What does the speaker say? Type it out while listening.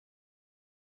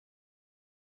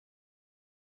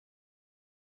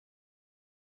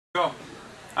Go.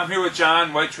 I'm here with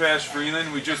John, White Trash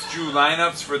Friedland. We just drew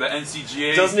lineups for the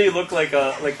NCGA. Doesn't he look like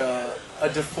a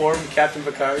deformed Captain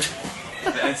Picard?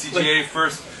 The NCGA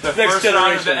first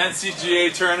round of the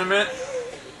NCGA tournament.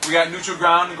 We got neutral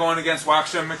ground going against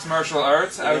Waukesha Mixed Martial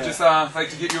Arts. I would just like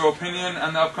to get your opinion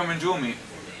on the upcoming dual meet.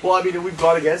 Well, I mean, we've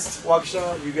gone against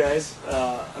Waukesha, you guys,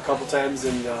 a couple times,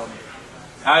 and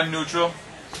I'm neutral.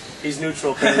 He's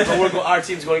neutral, but our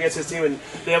team's going against his team, and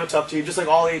they have a tough team, just like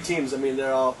all 8 teams. I mean,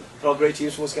 they're all great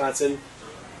teams from Wisconsin.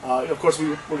 Of course,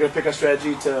 we're going to pick our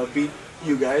strategy to beat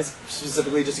you guys,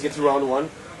 specifically just to get through round 1.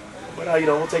 But you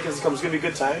know, we'll take it as it comes. It's going to be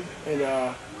a good time, and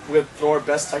we're going to throw our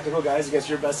best technical guys against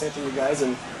your best technical guys,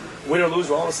 and win or lose,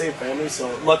 we're all in the same family.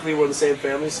 So luckily, we're in the same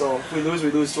family. So if we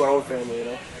lose to our own family. You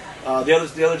know, the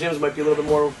other gyms might be a little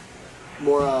bit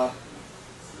more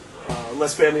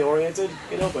less family oriented.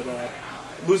 You know, but.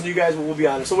 Losing to you guys, we'll be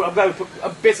honest. So I'm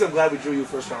glad we drew you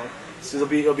first round. So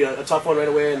it'll be a tough one right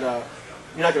away, and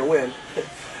you're not gonna win.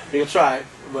 You're gonna try,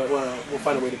 but we'll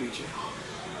find a way to beat you.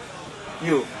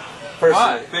 You,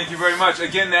 personally. Thank you very much.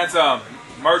 Again, that's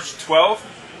March 12th,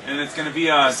 and it's gonna be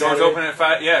doors open at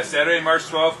 5. Yeah, Saturday, March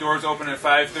 12th. Doors open at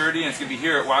 5:30, and it's gonna be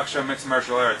here at Waukesha Mixed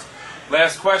Martial Arts.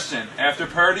 Last question: after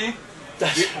party,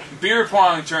 beer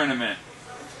pong tournament.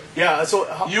 Yeah.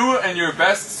 So you and your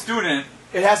best student.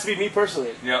 It has to be me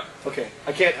personally. Yep. Okay.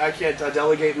 I can't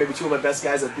delegate maybe 2 of my best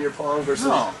guys at beer pong versus.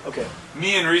 No. Okay.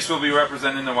 Me and Reese will be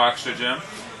representing the Waukesha gym.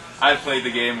 I've played the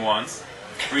game once.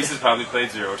 Reese has probably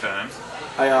played 0 times.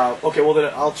 Okay. Well, then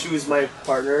I'll choose my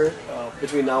partner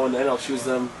between now and then. I'll choose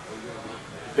them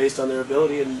based on their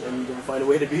ability, and we'll find a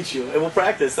way to beat you. And we'll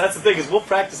practice. That's the thing, is we'll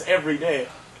practice every day.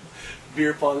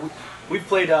 Beer pong. We've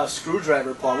played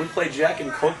screwdriver pong. We've played Jack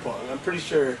and Coke pong. I'm pretty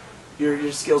sure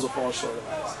your skills will fall short of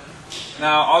ours.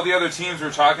 Now, all the other teams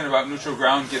were talking about neutral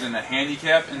ground getting a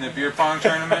handicap in the beer pong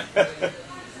tournament.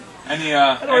 Any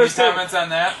comments on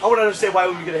that? I wouldn't understand why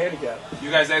we would get a handicap. You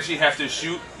guys actually have to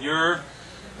shoot your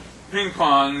ping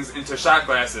pongs into shot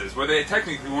glasses, where they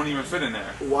technically won't even fit in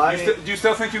there. Why? Do you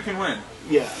still think you can win?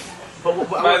 Yeah. But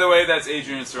by the way, that's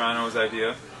Adrian Serrano's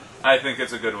idea. I think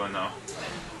it's a good one, though.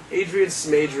 Adrian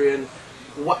Smadrian,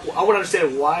 I want to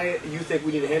understand why you think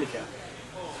we need a handicap.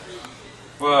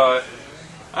 Well,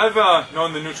 I've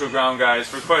known the neutral ground guys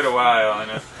for quite a while,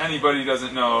 and if anybody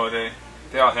doesn't know, they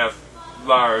all have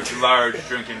large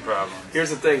drinking problems.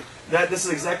 Here's the thing: this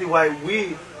is exactly why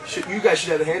you guys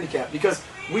should have a handicap, because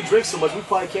we drink so much we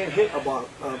probably can't hit a bong,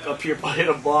 hit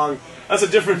a bong. That's a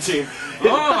different team.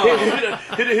 Hit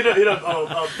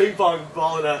a ping pong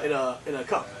ball in a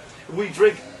cup. We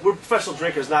drink. We're professional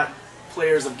drinkers, not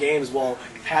players of games while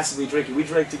passively drinking. We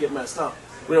drink to get messed up.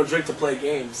 We don't drink to play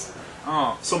games.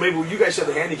 Oh. So maybe you guys should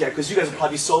have the handicap, because you guys will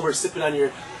probably be sober, sipping on your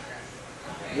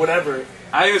whatever.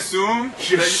 I assume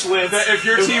that if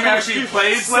your team actually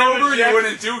played sober, you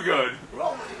wouldn't do good.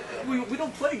 Well, we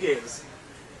don't play games.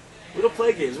 We don't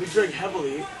play games. We drink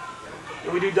heavily,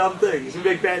 and we do dumb things. We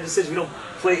make bad decisions. We don't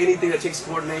play anything that takes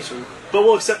coordination. But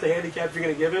we'll accept the handicap if you're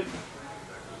going to give it.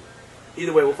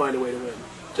 Either way, we'll find a way to win,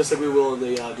 just like we will in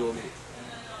the dual meet.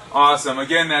 Awesome.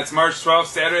 Again, that's March 12th,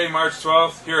 Saturday, March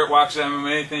 12th, here at Waukesha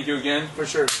MMA. Thank you again. For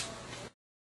sure.